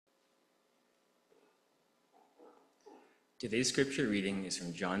Today's scripture reading is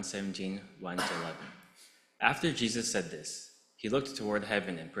from John 17, 1 to 11. After Jesus said this, he looked toward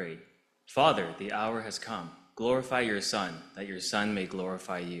heaven and prayed, "Father, the hour has come. Glorify your Son, that your Son may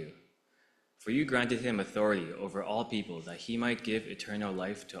glorify you. For you granted him authority over all people, that he might give eternal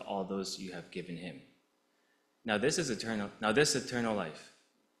life to all those you have given him. Now this eternal life,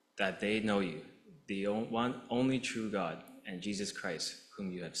 that they know you, the one only true God, and Jesus Christ,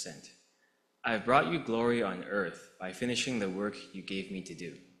 whom you have sent. I have brought you glory on earth by finishing the work you gave me to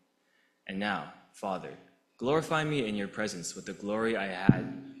do. And now, Father, glorify me in your presence with the glory I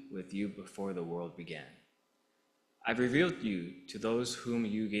had with you before the world began. I've revealed you to those whom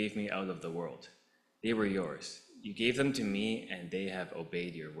you gave me out of the world. They were yours. You gave them to me, and they have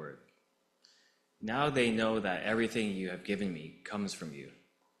obeyed your word. Now they know that everything you have given me comes from you.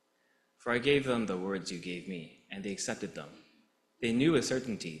 For I gave them the words you gave me, and they accepted them. They knew with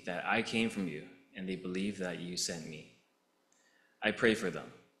certainty that I came from you, and they believe that you sent me. I pray for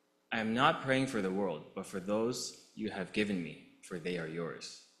them. I am not praying for the world, but for those you have given me, for they are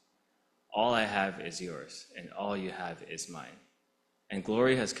yours. All I have is yours, and all you have is mine, and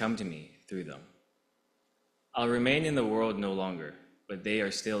glory has come to me through them. I'll remain in the world no longer, but they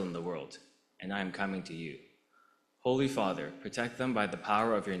are still in the world, and I am coming to you. Holy Father, protect them by the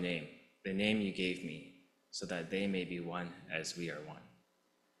power of your name, the name you gave me, so that they may be one as we are one."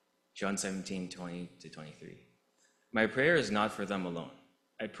 John 17, 20 to 23. My prayer is not for them alone.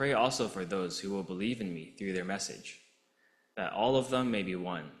 I pray also for those who will believe in me through their message, that all of them may be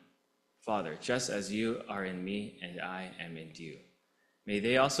one. Father, just as you are in me and I am in you, may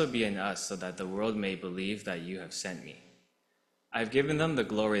they also be in us, so that the world may believe that you have sent me. I have given them the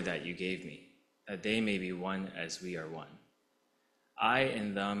glory that you gave me, that they may be one as we are one. I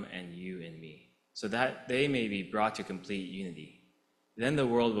in them and you in me, so that they may be brought to complete unity. Then the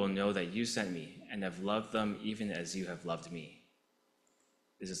world will know that you sent me and have loved them even as you have loved me.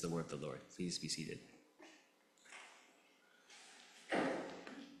 This is the word of the Lord. Please be seated.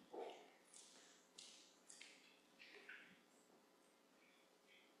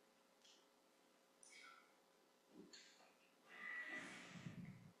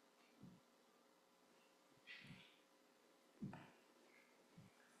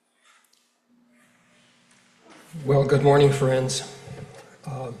 Well, good morning, friends.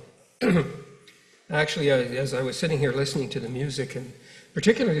 Actually, as I was sitting here listening to the music, and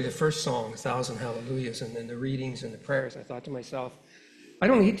particularly the first song, 1,000 Hallelujahs, and then the readings and the prayers, I thought to myself, I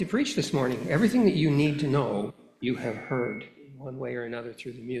don't need to preach this morning. Everything that you need to know, you have heard in one way or another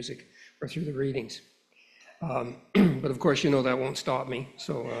through the music or through the readings. But of course, you know that won't stop me,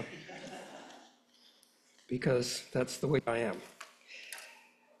 so because that's the way I am.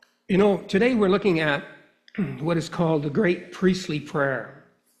 You know, today we're looking at what is called the Great Priestly Prayer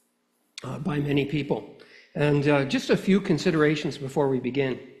by many people. And just a few considerations before we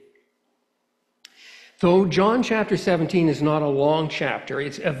begin. Though John chapter 17 is not a long chapter,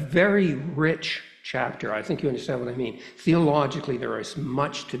 it's a very rich chapter. I think you understand what I mean. Theologically, there is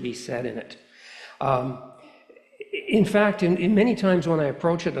much to be said in it. In fact, in many times when I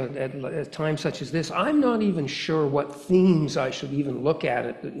approach it at times such as this, I'm not even sure what themes I should even look at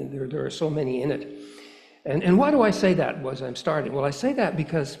it. There are so many in it. And why do I say that as I'm starting? Well, I say that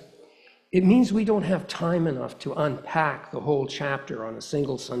because it means we don't have time enough to unpack the whole chapter on a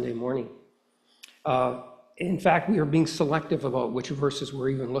single Sunday morning. In fact, we are being selective about which verses we're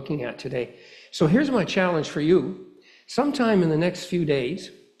even looking at today. So here's my challenge for you. Sometime in the next few days,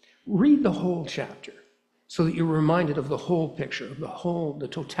 read the whole chapter so that you're reminded of the whole picture, of the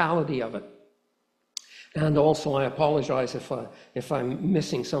totality of it. And also, I apologize if I'm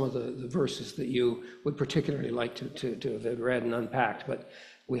missing some of the verses that you would particularly like to have read and unpacked, but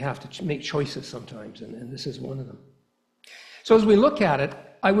we have to make choices sometimes, and this is one of them. So as we look at it,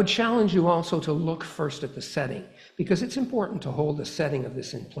 I would challenge you also to look first at the setting, because it's important to hold the setting of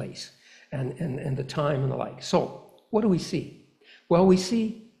this in place, and the time and the like. So, what do we see? Well, we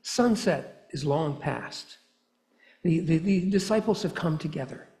see sunset is long past. The disciples have come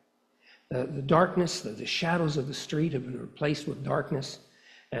together. The darkness, the shadows of the street have been replaced with darkness.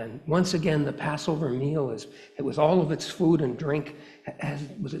 And once again, the Passover meal, with all of its food and drink,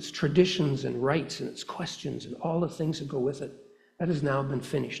 with its traditions and rites and its questions and all the things that go with it, that has now been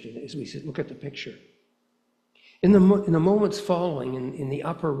finished as we look at the picture. In the moments following, in the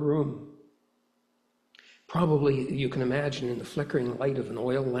upper room, probably you can imagine in the flickering light of an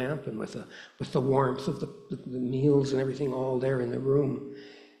oil lamp and with the warmth of the meals and everything all there in the room,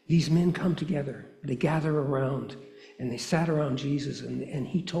 these men come together, they gather around, and they sat around Jesus, and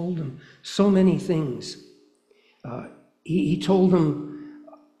he told them so many things. He told them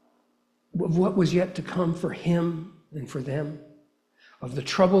of what was yet to come for him and for them, of the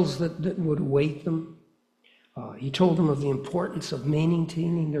troubles that would await them. He told them of the importance of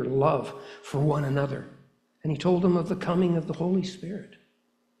maintaining their love for one another. And he told them of the coming of the Holy Spirit.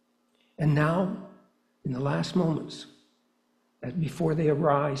 And now, in the last moments, before they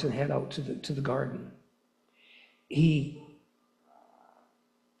arise and head out to the garden,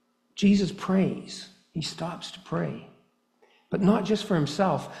 Jesus prays. He stops to pray. But not just for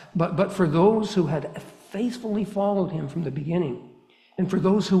himself, but for those who had faithfully followed him from the beginning, and for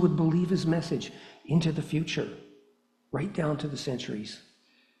those who would believe his message into the future, right down to the centuries,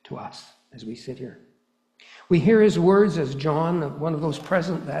 to us as we sit here. We hear his words as John, one of those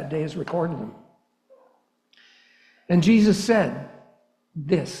present that day, has recorded them. And Jesus said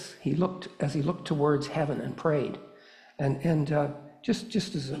this, as he looked towards heaven and prayed. And just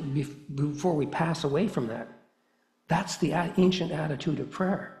as before we pass away from that, that's the ancient attitude of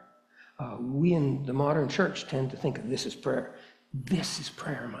prayer. We in the modern church tend to think of this as prayer. This is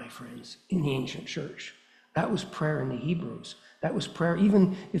prayer, my friends, in the ancient church. That was prayer in the Hebrews. That was prayer.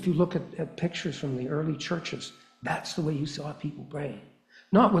 Even if you look at pictures from the early churches, that's the way you saw people praying.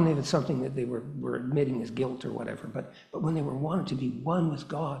 Not when they had something that they were admitting as guilt or whatever, but when they were wanting to be one with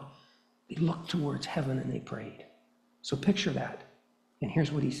God, they looked towards heaven and they prayed. So picture that. And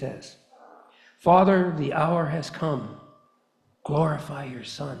here's what he says. Father, the hour has come. Glorify your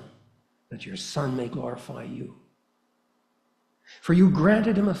Son, that your Son may glorify you. For you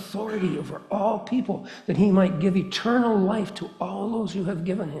granted him authority over all people, that he might give eternal life to all those you have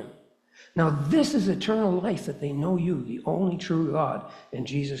given him. Now this is eternal life, that they know you, the only true God, and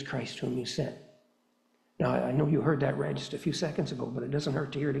Jesus Christ whom you sent. Now I know you heard that read just a few seconds ago, but it doesn't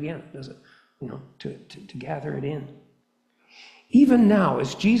hurt to hear it again, does it? To gather it in. Even now,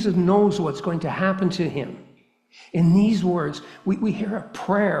 as Jesus knows what's going to happen to him, in these words, we hear a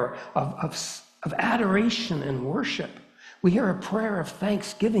prayer of adoration and worship. We hear a prayer of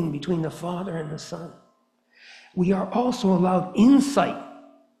thanksgiving between the Father and the Son. We are also allowed insight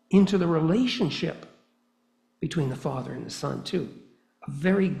into the relationship between the Father and the Son, too. A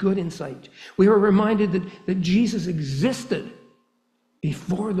very good insight. We are reminded that Jesus existed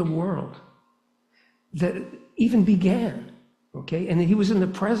before the world that even began, okay? And that he was in the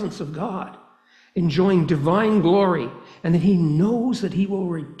presence of God, enjoying divine glory, and that he knows that he will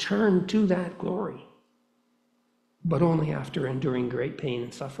return to that glory, but only after enduring great pain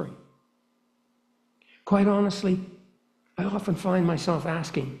and suffering. Quite honestly, I often find myself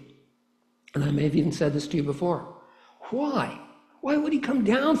asking, and I may have even said this to you before, why? Why would he come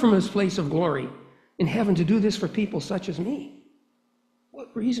down from his place of glory in heaven to do this for people such as me?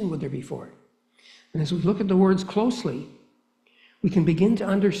 What reason would there be for it? And as we look at the words closely, we can begin to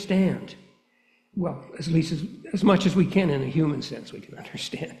understand, well, at least as much as we can in a human sense we can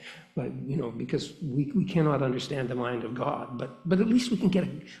understand, but because we cannot understand the mind of God, but at least we can get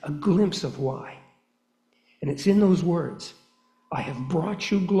a glimpse of why. And it's in those words, I have brought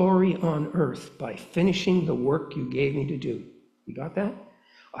you glory on earth by finishing the work you gave me to do. You got that?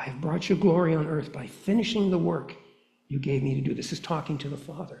 I have brought you glory on earth by finishing the work you gave me to do. This is talking to the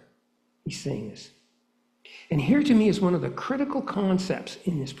Father. He's saying this. And here to me is one of the critical concepts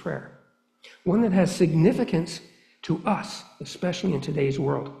in this prayer, one that has significance to us, especially in today's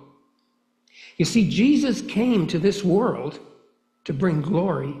world. You see, Jesus came to this world to bring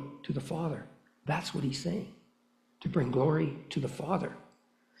glory to the Father. That's what he's saying, to bring glory to the Father.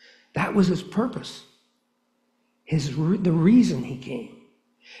 That was his purpose, the reason he came.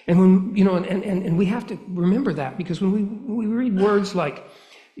 And when and we have to remember that, because when we read words like,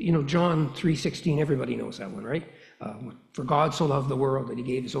 John 3:16, everybody knows that one, right? For God so loved the world that he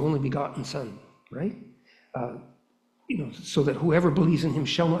gave his only begotten Son, right? So that whoever believes in him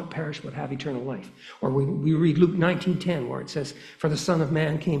shall not perish but have eternal life. Or we read Luke 19:10, where it says, for the Son of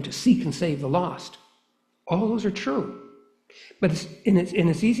Man came to seek and save the lost. All those are true. But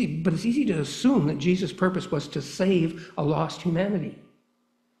it's easy to assume that Jesus' purpose was to save a lost humanity.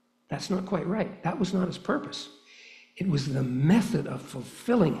 That's not quite right. That was not his purpose. It was the method of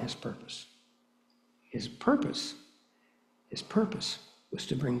fulfilling his purpose. His purpose was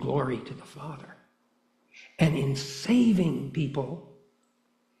to bring glory to the Father. And in saving people,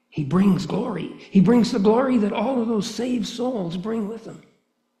 he brings glory. He brings the glory that all of those saved souls bring with them.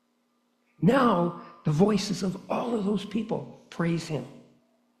 Now, the voices of all of those people praise him.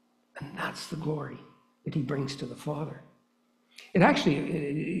 And that's the glory that he brings to the Father. It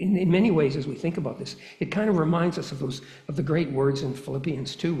actually, in many ways, as we think about this, it kind of reminds us of the great words in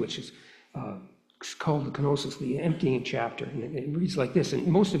Philippians 2, which is called the kenosis, the emptying chapter. And it reads like this, and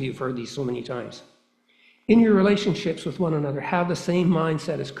most of you have heard these so many times. In your relationships with one another, have the same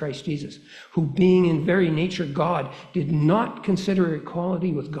mindset as Christ Jesus, who being in very nature God, did not consider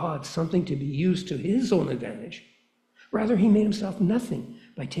equality with God something to be used to his own advantage. Rather, he made himself nothing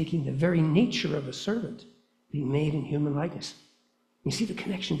by taking the very nature of a servant, being made in human likeness. You see the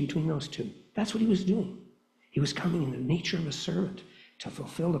connection between those two. That's what he was doing. He was coming in the nature of a servant to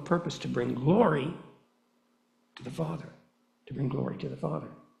fulfill the purpose to bring glory to the Father, to bring glory to the Father.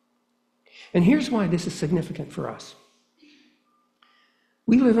 And here's why this is significant for us.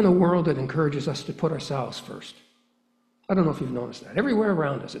 We live in a world that encourages us to put ourselves first. I don't know if you've noticed that. Everywhere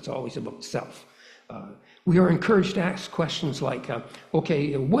around us, it's always about self. We are encouraged to ask questions like,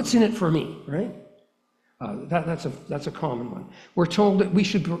 okay, what's in it for me, right? That's a common one. We're told that we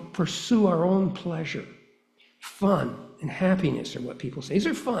should pursue our own pleasure. Fun and happiness are what people say. Is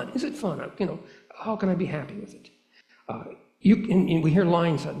there fun? Is it fun? How can I be happy with it? And we hear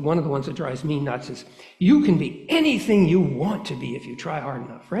lines, one of the ones that drives me nuts is, you can be anything you want to be if you try hard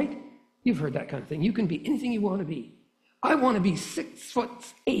enough, right? You've heard that kind of thing. You can be anything you want to be. I want to be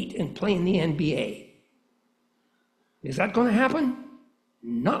 6'8" and play in the NBA. Is that going to happen?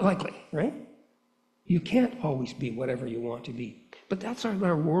 Not likely, right? You can't always be whatever you want to be. But that's what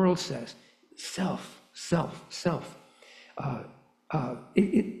our world says. Self.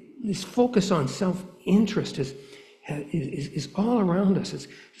 This focus on self-interest is all around us.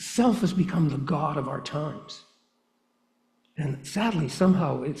 Self has become the god of our times. And sadly,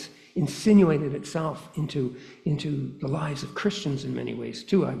 somehow it's insinuated itself into the lives of Christians in many ways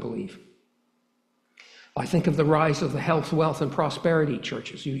too, I believe. I think of the rise of the health, wealth, and prosperity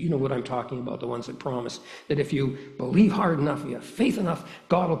churches. You know what I'm talking about, the ones that promise that if you believe hard enough, you have faith enough,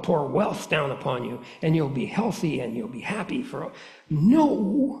 God will pour wealth down upon you, and you'll be healthy, and you'll be happy for...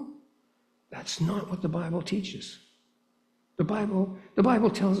 No, that's not what the Bible teaches. The Bible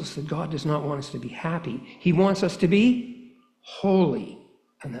tells us that God does not want us to be happy. He wants us to be holy,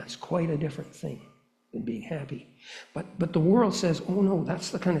 and that's quite a different thing than being happy. But the world says, oh no,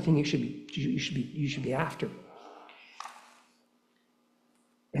 that's the kind of thing you should be after.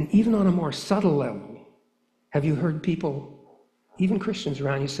 And even on a more subtle level, have you heard people, even Christians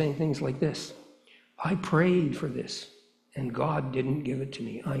around you, saying things like this? I prayed for this, and God didn't give it to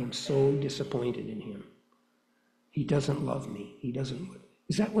me. I am so disappointed in him. He doesn't love me. He doesn't.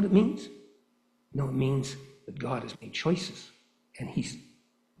 Is that what it means? No, it means that God has made choices, and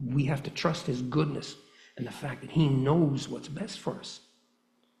we have to trust his goodness and the fact that he knows what's best for us.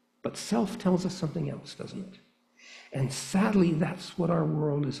 But self tells us something else, doesn't it? And sadly, that's what our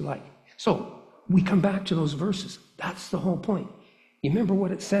world is like. So we come back to those verses. That's the whole point. You remember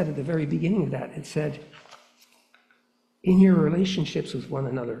what it said at the very beginning of that? It said, in your relationships with one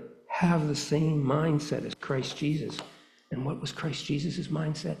another, have the same mindset as Christ Jesus. And what was Christ Jesus'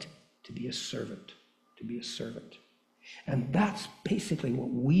 mindset? To be a servant. To be a servant. And that's basically what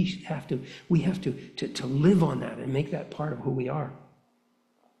we have to live on that and make that part of who we are.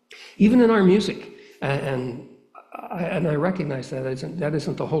 Even in our music, and I recognize that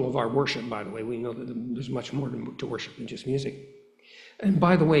isn't the whole of our worship, by the way. We know that there's much more to worship than just music. And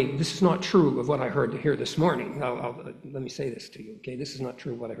by the way, this is not true of what I heard here this morning. Let me say this to you, okay? This is not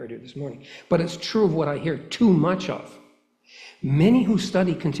true of what I heard here this morning. But it's true of what I hear too much of. Many who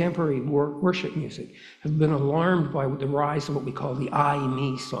study contemporary worship music have been alarmed by the rise of what we call the I,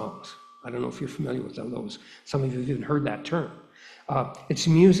 me songs. I don't know if you're familiar with those. Some of you have even heard that term. It's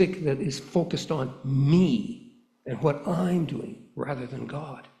music that is focused on me and what I'm doing rather than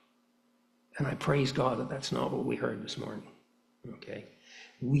God. And I praise God that that's not what we heard this morning. Okay?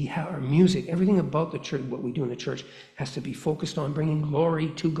 We have our music, everything about the church, what we do in the church, has to be focused on bringing glory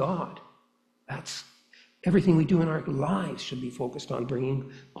to God. That's everything we do in our lives should be focused on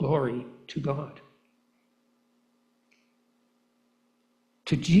bringing glory to God.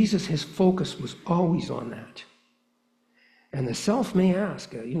 To Jesus, his focus was always on that. And the self may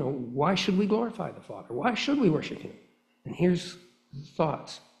ask, why should we glorify the Father? Why should we worship him? And here's the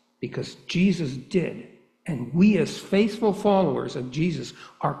thoughts. Because Jesus did. And we as faithful followers of Jesus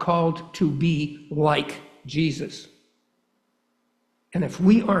are called to be like Jesus. And if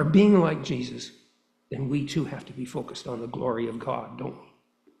we are being like Jesus, then we too have to be focused on the glory of God, don't we?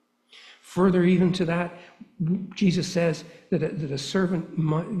 Further even to that, Jesus says that a servant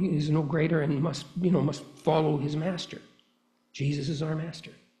is no greater and must follow his master. Jesus is our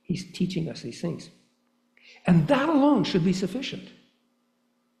master. He's teaching us these things. And that alone should be sufficient.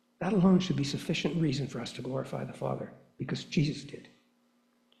 That alone should be sufficient reason for us to glorify the Father, because Jesus did.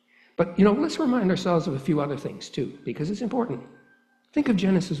 But, let's remind ourselves of a few other things too, because it's important. Think of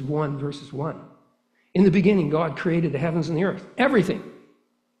Genesis 1, verses 1. In the beginning, God created the heavens and the earth. Everything.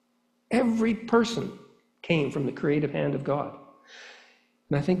 Every person came from the creative hand of God.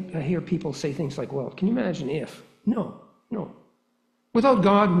 And I hear people say things like, well, can you imagine if? No. Without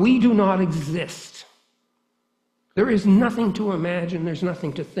God, we do not exist. There is nothing to imagine, there's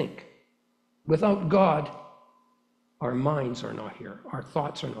nothing to think. Without God, our minds are not here, our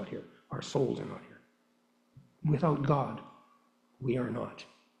thoughts are not here, our souls are not here. Without God, we are not.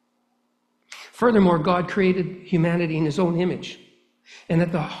 Furthermore, God created humanity in his own image. And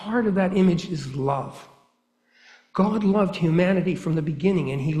at the heart of that image is love. God loved humanity from the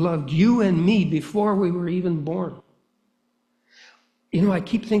beginning, and he loved you and me before we were even born. You know, I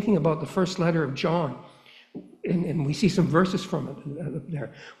keep thinking about the first letter of John, and we see some verses from it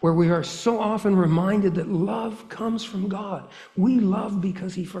there, where we are so often reminded that love comes from God. We love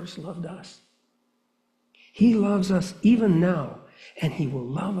because he first loved us. He loves us even now, and he will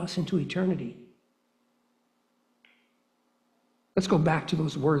love us into eternity. Let's go back to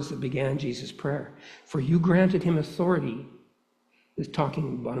those words that began Jesus' prayer. For you granted him authority, is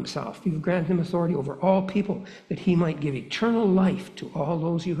talking about himself. You've granted him authority over all people, that he might give eternal life to all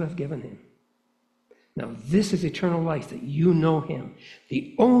those you have given him. Now this is eternal life, that you know him,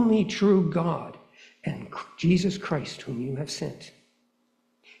 the only true God, and Jesus Christ, whom you have sent.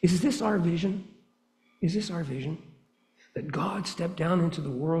 Is this our vision? Is this our vision? That God stepped down into the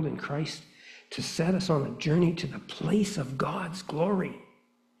world in Christ to set us on a journey to the place of God's glory.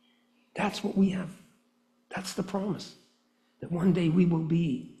 That's what we have. That's the promise. That one day we will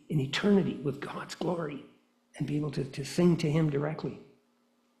be in eternity with God's glory and be able to sing to him directly.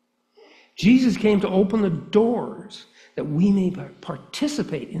 Jesus came to open the doors that we may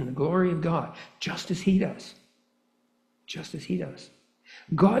participate in the glory of God, just as he does. Just as he does.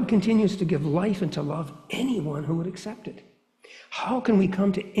 God continues to give life and to love anyone who would accept it. How can we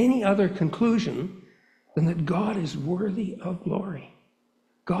come to any other conclusion than that God is worthy of glory?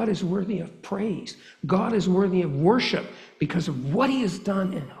 God is worthy of praise. God is worthy of worship because of what he has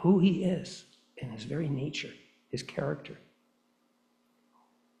done and who he is and his very nature, his character.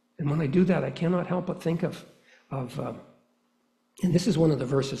 And when I do that, I cannot help but think of and this is one of the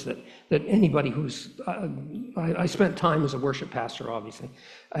verses that anybody who's, I spent time as a worship pastor, obviously,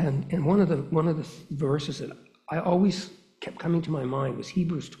 and one of the verses that I always kept coming to my mind was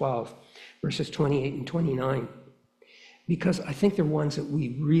Hebrews 12, verses 28 and 29, because I think they're ones that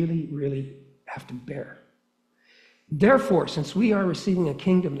we really, really have to bear. Therefore, since we are receiving a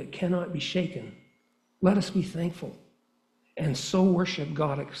kingdom that cannot be shaken, let us be thankful and so worship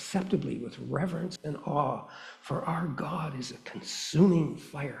God acceptably with reverence and awe, for our God is a consuming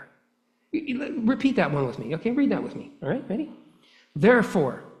fire. Repeat that one with me, okay? Read that with me, all right? Ready?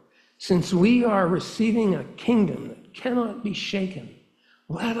 Therefore, since we are receiving a kingdom that cannot be shaken,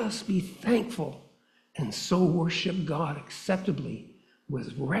 let us be thankful and so worship God acceptably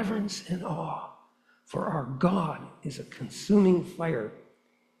with reverence and awe, for our God is a consuming fire.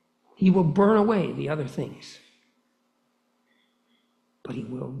 He will burn away the other things, but he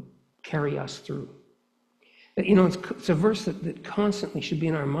will carry us through. You know, it's a verse that constantly should be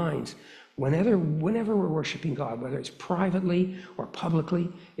in our minds. Whenever we're worshiping God, whether it's privately or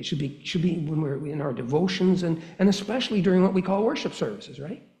publicly, it should be when we're in our devotions and especially during what we call worship services,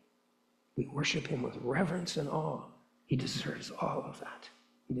 right? We worship him with reverence and awe. He deserves all of that.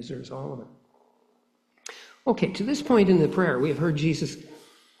 He deserves all of it. Okay, to this point in the prayer, we have heard Jesus'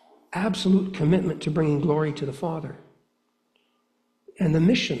 absolute commitment to bringing glory to the Father. And the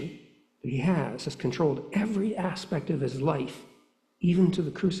mission that he has controlled every aspect of his life, even to the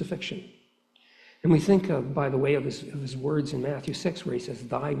crucifixion. And we think of, by the way, of his words in Matthew 6, where he says,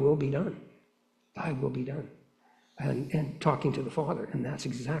 thy will be done. Thy will be done. And talking to the Father. And that's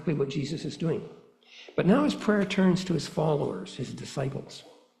exactly what Jesus is doing. But now his prayer turns to his followers, his disciples.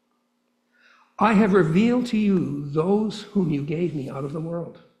 I have revealed to you those whom you gave me out of the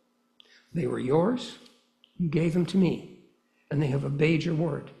world. They were yours. You gave them to me. And they have obeyed your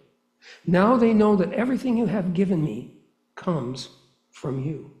word. Now they know that everything you have given me comes from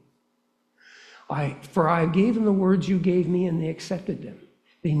you. For I gave them the words you gave me, and they accepted them.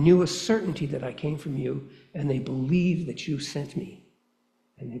 They knew a certainty that I came from you, and they believed that you sent me.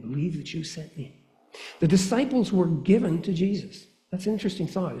 And they believed that you sent me. The disciples were given to Jesus. That's an interesting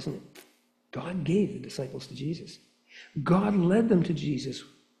thought, isn't it? God gave the disciples to Jesus. God led them to Jesus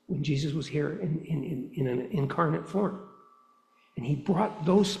when Jesus was here in an incarnate form. And he brought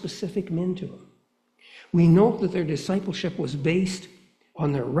those specific men to him. We know that their discipleship was based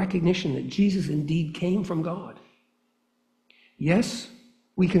on their recognition that Jesus indeed came from God. Yes,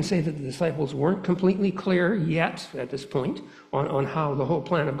 we can say that the disciples weren't completely clear yet at this point on how the whole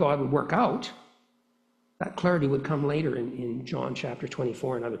plan of God would work out. That clarity would come later in John chapter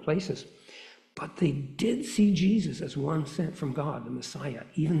 24 and other places. But they did see Jesus as one sent from God, the Messiah.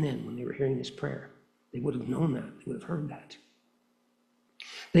 Even then, when they were hearing this prayer, they would have known that. They would have heard that.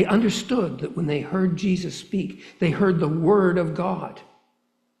 They understood that when they heard Jesus speak, they heard the word of God.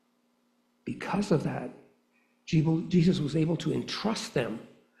 Because of that, Jesus was able to entrust them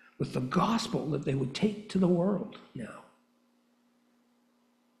with the gospel that they would take to the world now.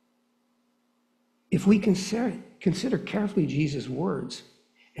 If we consider carefully Jesus' words,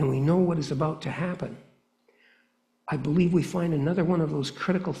 and we know what is about to happen, I believe we find another one of those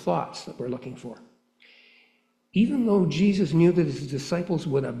critical thoughts that we're looking for. Even though Jesus knew that his disciples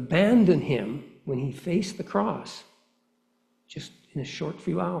would abandon him when he faced the cross, just in a short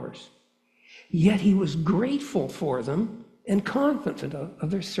few hours, yet he was grateful for them and confident of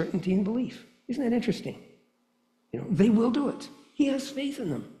their certainty and belief. Isn't that interesting? They will do it. He has faith in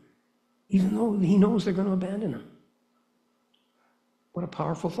them, even though he knows they're going to abandon him. What a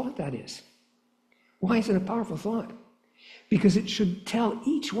powerful thought that is. Why is it a powerful thought? Because it should tell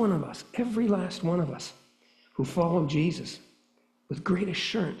each one of us, every last one of us who follow Jesus, with great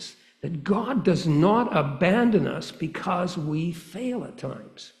assurance that God does not abandon us because we fail at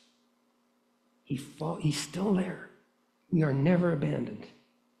times. He's still there. We are never abandoned.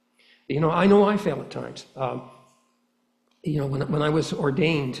 I know I fail at times. When I was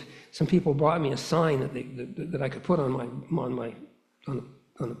ordained, some people brought me a sign that I could put on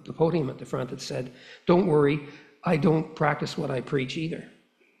the podium at the front that said, "Don't worry, I don't practice what I preach either."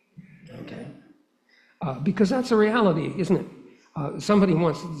 Okay, because that's a reality, isn't it?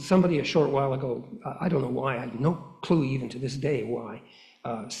 Somebody a short while ago, I don't know why, I have no clue even to this day why,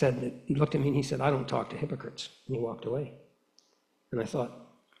 said that he looked at me and he said, "I don't talk to hypocrites," and he walked away. And I thought,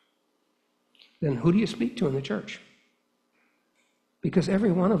 then who do you speak to in the church? Because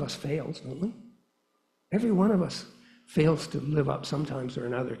every one of us fails, don't we? Every one of us fails to live up sometimes or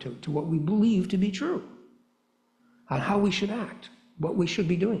another to what we believe to be true, on how we should act, what we should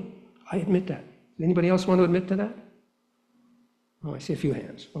be doing. I admit that. Anybody else want to admit to that? Oh, I see a few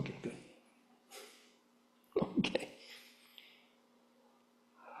hands. Okay, good. Okay.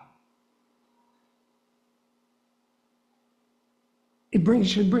 It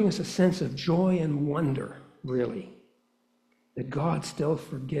should bring us a sense of joy and wonder, really, that God still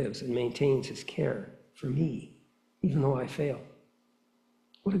forgives and maintains his care for me, even though I fail.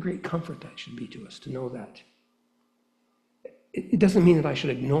 What a great comfort that should be to us, to know that. It doesn't mean that I should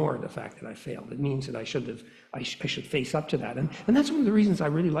ignore the fact that I failed. It means that I should face up to that. And that's one of the reasons I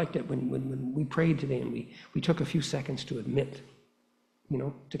really liked it when we prayed today and we took a few seconds to admit,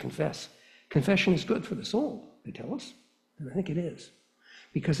 to confess. Confession is good for the soul, they tell us. And I think it is.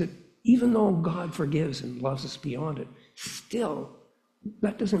 Because even though God forgives and loves us beyond it, still,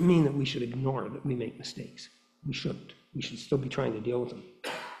 that doesn't mean that we should ignore that we make mistakes. We shouldn't. We should still be trying to deal with them.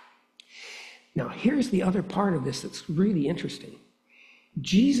 Now, here's the other part of this that's really interesting.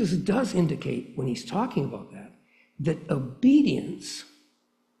 Jesus does indicate, when he's talking about that obedience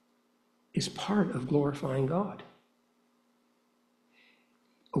is part of glorifying God.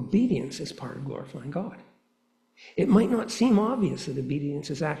 Obedience is part of glorifying God. It might not seem obvious that obedience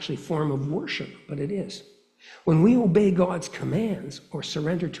is actually a form of worship, but it is. When we obey God's commands or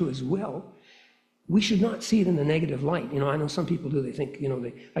surrender to his will, we should not see it in a negative light. I know some people do. They think,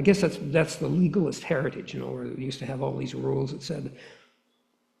 I guess that's the legalist heritage, where we used to have all these rules that said,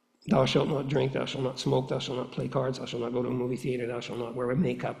 thou shalt not drink, thou shalt not smoke, thou shalt not play cards, thou shalt not go to a movie theater, thou shalt not wear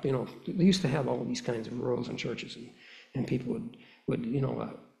makeup. They used to have all these kinds of rules in churches, and people would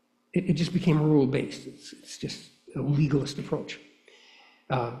it just became rule-based. It's just a legalist approach.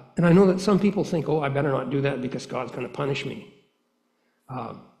 And I know that some people think, I better not do that because God's going to punish me.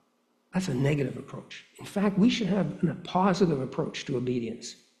 That's a negative approach. In fact, we should have a positive approach to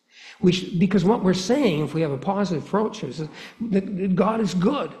obedience. Because what we're saying, if we have a positive approach, is that God is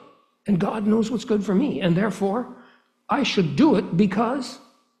good, and God knows what's good for me, and therefore, I should do it because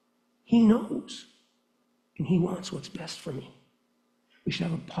he knows, and he wants what's best for me. We should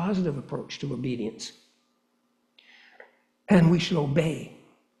have a positive approach to obedience. And we should obey,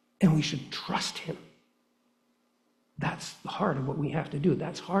 and we should trust him. That's the heart of what we have to do.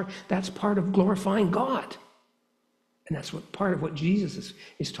 That's part of glorifying God. And that's part of what Jesus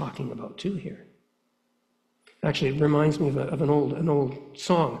is talking about too here. Actually, it reminds me of an old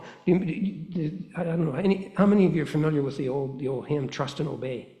song. I don't know, how many of you are familiar with the old hymn, Trust and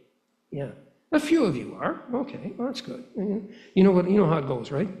Obey? Yeah. A few of you are. Okay, well, that's good. You know how it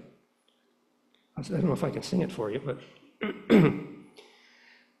goes, right? I don't know if I can sing it for you, but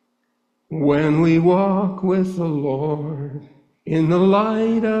when we walk with the Lord in the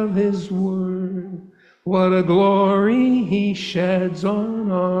light of his word, What a glory he sheds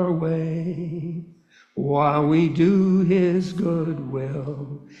on our way. While we do his good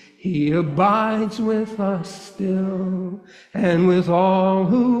will, he abides with us still, and with all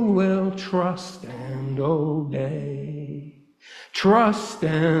who will trust and obey. Trust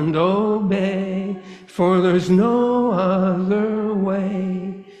and obey, for there's no other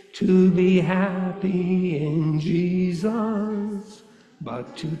way to be happy in Jesus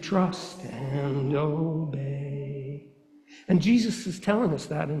but to trust and obey. And Jesus is telling us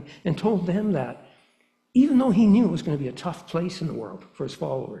that and told them that, even though he knew it was going to be a tough place in the world for his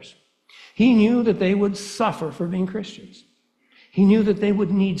followers. He knew that they would suffer for being Christians. He knew that they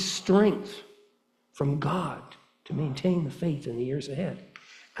would need strength from God to maintain the faith in the years ahead.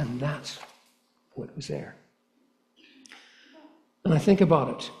 And that's what was there. And I think about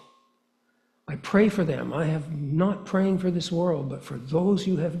it. I pray for them. I am not praying for this world, but for those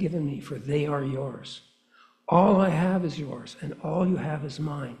you have given me, for they are yours. All I have is yours, and all you have is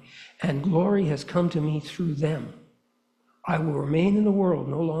mine. And glory has come to me through them. I will remain in the world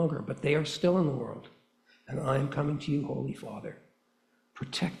no longer, but they are still in the world. And I am coming to you, Holy Father.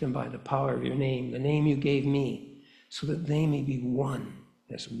 Protect them by the power of your name, the name you gave me, so that they may be one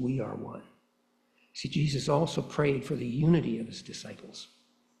as we are one. See, Jesus also prayed for the unity of his disciples.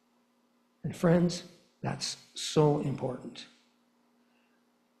 And friends, that's so important.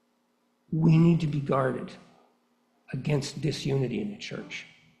 We need to be guarded against disunity in the church.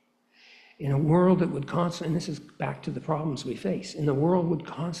 In a world that would constantly, and this is back to the problems we face, in the world would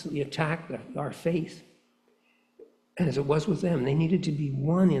constantly attack our faith. And as it was with them, they needed to be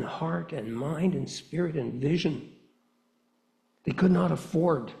one in heart and mind and spirit and vision. They could not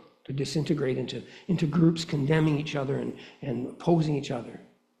afford to disintegrate into groups condemning each other and opposing each other.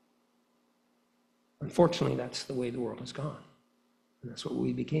 Unfortunately, that's the way the world has gone. And that's what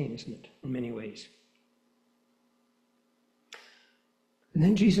we became, isn't it, in many ways. And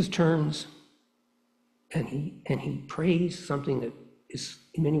then Jesus turns and he prays something that is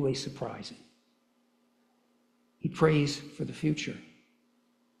in many ways surprising. He prays for the future.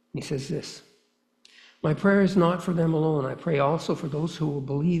 He says this, "My prayer is not for them alone. I pray also for those who will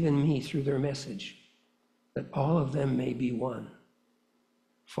believe in me through their message, that all of them may be one.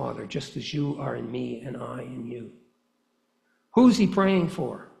 Father, just as you are in me and I in you." Who's he praying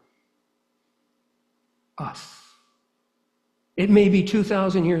for? Us. It may be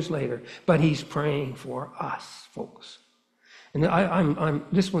 2,000 years later, but he's praying for us, folks. And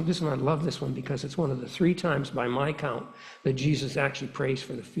this one, I love this one because it's one of the 3 times by my count that Jesus actually prays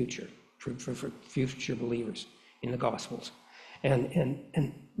for the future, for future believers in the Gospels. And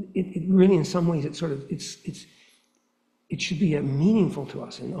it really, in some ways, it should be meaningful to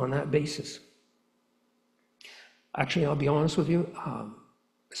us on that basis. Actually, I'll be honest with you,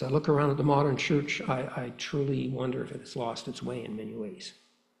 as I look around at the modern church, I truly wonder if it has lost its way in many ways.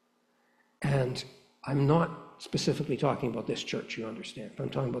 And I'm not specifically talking about this church, you understand. I'm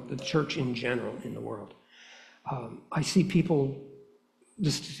talking about the church in general in the world. I see people,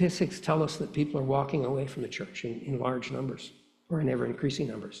 the statistics tell us that people are walking away from the church in large numbers, or in ever-increasing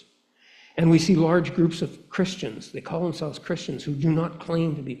numbers. And we see large groups of Christians, they call themselves Christians, who do not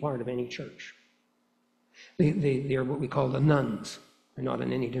claim to be part of any church. They are what we call the nuns. They're not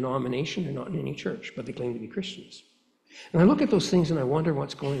in any denomination, they're not in any church, but they claim to be Christians. And I look at those things and I wonder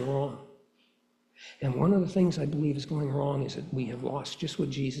what's going wrong. And one of the things I believe is going wrong is that we have lost just what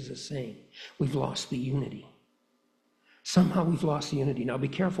Jesus is saying. We've lost the unity. Somehow we've lost the unity. Now be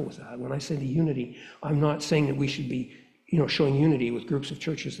careful with that. When I say the unity, I'm not saying that we should be showing unity with groups of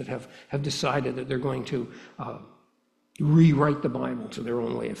churches that have decided that they're going to rewrite the Bible to their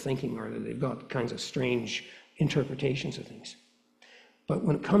own way of thinking, or that they've got kinds of strange interpretations of things. But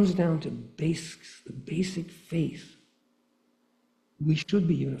when it comes down to basics, the basic faith, we should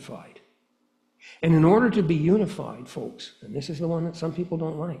be unified. And in order to be unified, folks, and this is the one that some people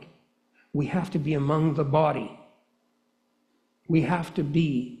don't like, we have to be among the body. We have to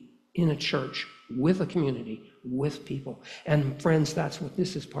be in a church with a community, with people. And friends, that's what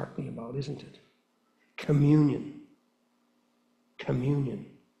this is partly about, isn't it? Communion. Communion.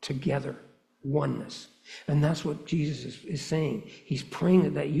 Together. Oneness. And that's what Jesus is saying. He's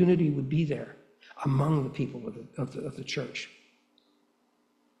praying that unity would be there among the people of the church.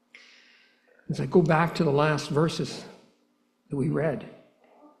 As I go back to the last verses that we read,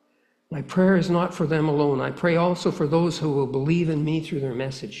 my prayer is not for them alone. I pray also for those who will believe in me through their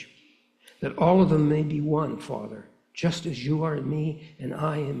message, that all of them may be one, Father, just as you are in me and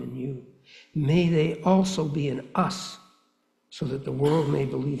I am in you. May they also be in us, so that the world may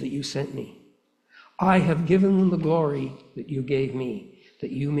believe that you sent me. I have given them the glory that you gave me,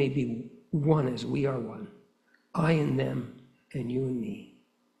 that you may be one as we are one, I in them and you in me,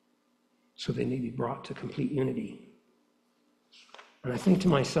 so they may be brought to complete unity. And I think to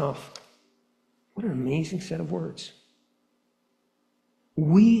myself, what an amazing set of words.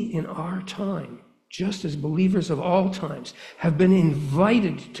 We in our time, just as believers of all times, have been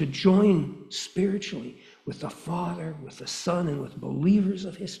invited to join spiritually with the Father, with the Son, and with believers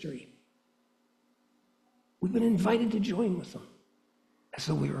of history. We've been invited to join with them as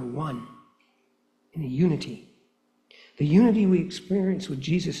though we were one in a unity. The unity we experience with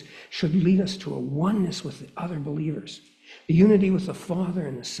Jesus should lead us to a oneness with the other believers. The unity with the Father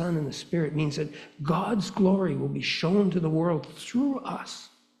and the Son and the Spirit means that God's glory will be shown to the world through us,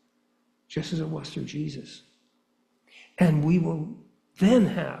 just as it was through Jesus. And we will then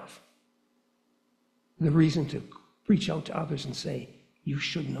have the reason to reach out to others and say, you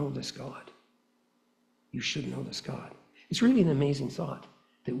should know this God. You should know this God. It's really an amazing thought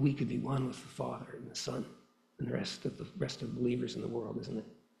that we could be one with the Father and the Son and the rest of the believers in the world, isn't it?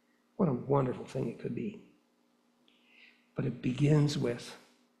 What a wonderful thing it could be. But it begins with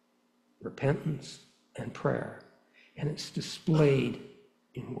repentance and prayer, and it's displayed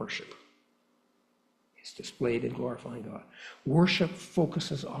in worship. It's displayed in glorifying God. Worship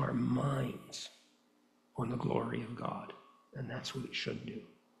focuses our minds on the glory of God, and that's what it should do.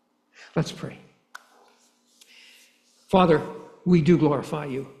 Let's pray. Father, we do glorify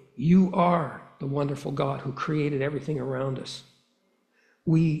you. You are the wonderful God who created everything around us.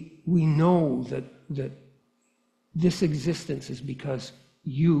 We know that this existence is because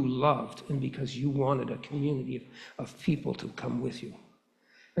you loved and because you wanted a community of people to come with you.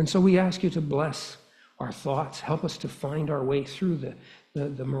 And so we ask you to bless our thoughts, help us to find our way through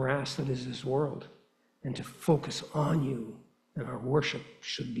the morass that is this world, and to focus on you, and our worship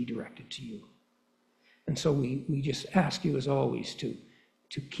should be directed to you. And so we just ask you, as always, to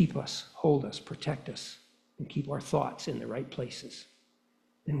keep us, hold us, protect us, and keep our thoughts in the right places.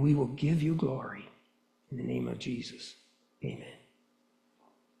 And we will give you glory in the name of Jesus. Amen.